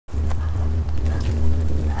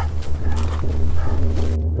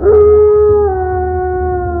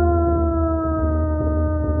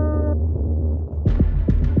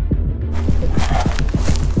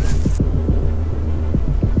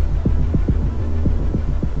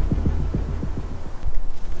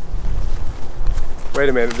Wait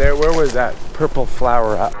a minute, there, where was that purple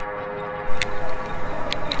flower at?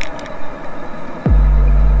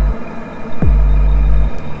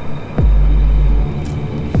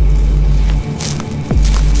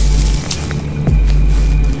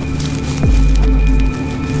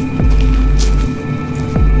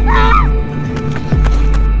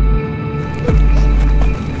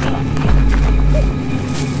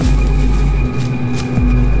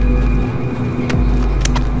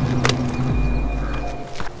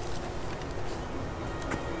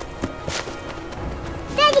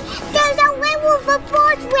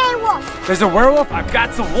 There's a werewolf? I've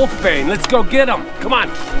got some wolfbane. Let's go get him. Come on.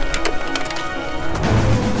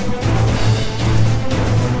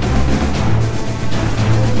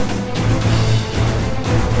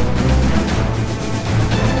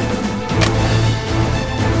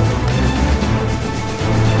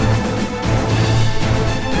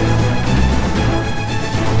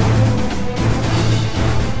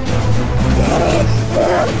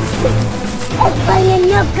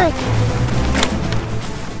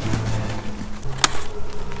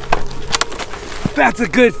 That's a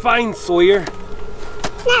good find, Sawyer.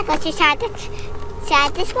 Now go to saw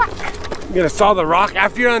this rock. You're gonna saw the rock?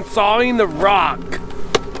 After you're done sawing the rock,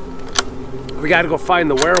 we gotta go find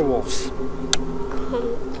the werewolves.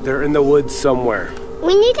 They're in the woods somewhere.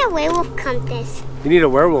 We need a werewolf compass. You need a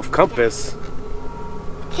werewolf compass?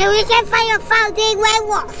 So we can find the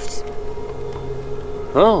werewolves.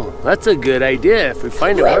 Oh, that's a good idea. If we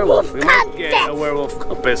find a werewolf, we might get a werewolf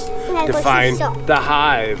compass to find the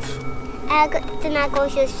hive. Then I'm going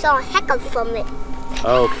to saw a heck from it.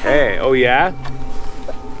 Okay. Oh, yeah?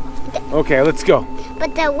 Okay, let's go.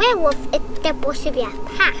 But the werewolf, it's supposed to be a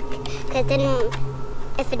pack. Because then,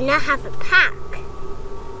 if it not have a pack,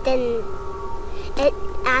 then it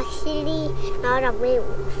actually not a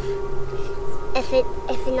werewolf. If it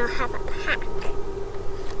not have a pack.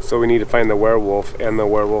 So we need to find the werewolf and the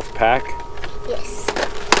werewolf pack? Yes.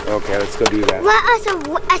 Okay, let's go do that. Well,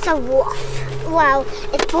 as a wolf. Well,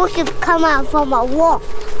 it's supposed to come out from a wolf.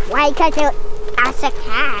 Why? Because as a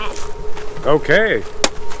cat. Okay.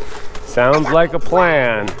 Sounds like a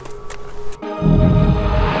plan.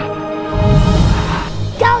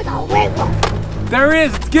 Go the werewolf. There he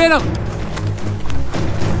is. Let's get him.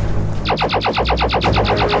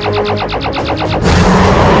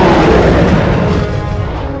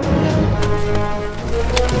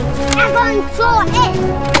 I'm going to throw it.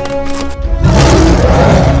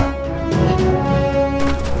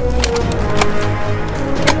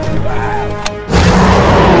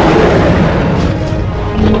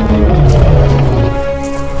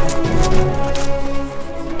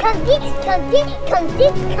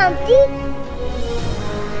 Come deep.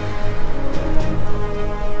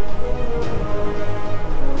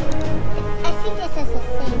 I think this is the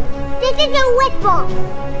same. This is a wet ball.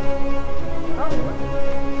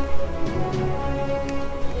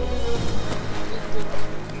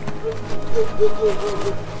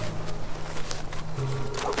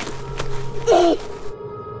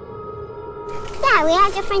 Yeah, we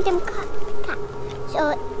have to find them cut. So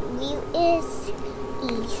you is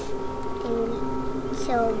east.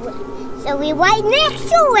 So we're right next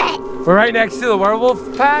to it. We're right next to the werewolf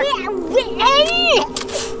pack? Yeah, we're in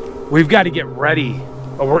it. We've got to get ready.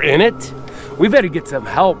 Oh, we're in it? We better get some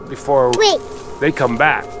help before they come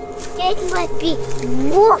back. This must be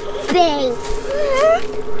wolfbane.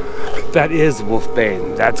 That is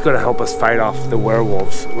wolfbane. That's going to help us fight off the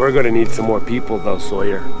werewolves. We're going to need some more people though,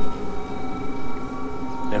 Sawyer.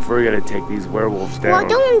 If we're going to take these werewolves down. Well,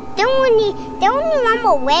 don't only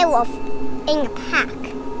one werewolf in the pack.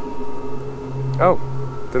 Oh,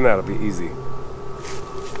 then that'll be easy.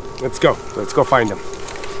 Let's go. Let's go find them.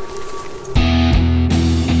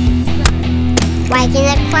 Why can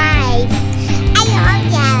I cry? I love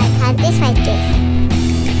yeah, this like this.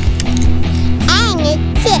 And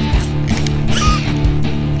it's it.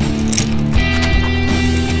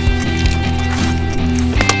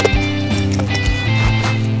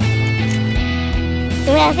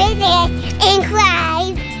 We're visiting and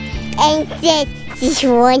cried and said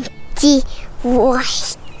 20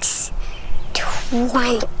 works.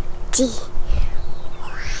 20.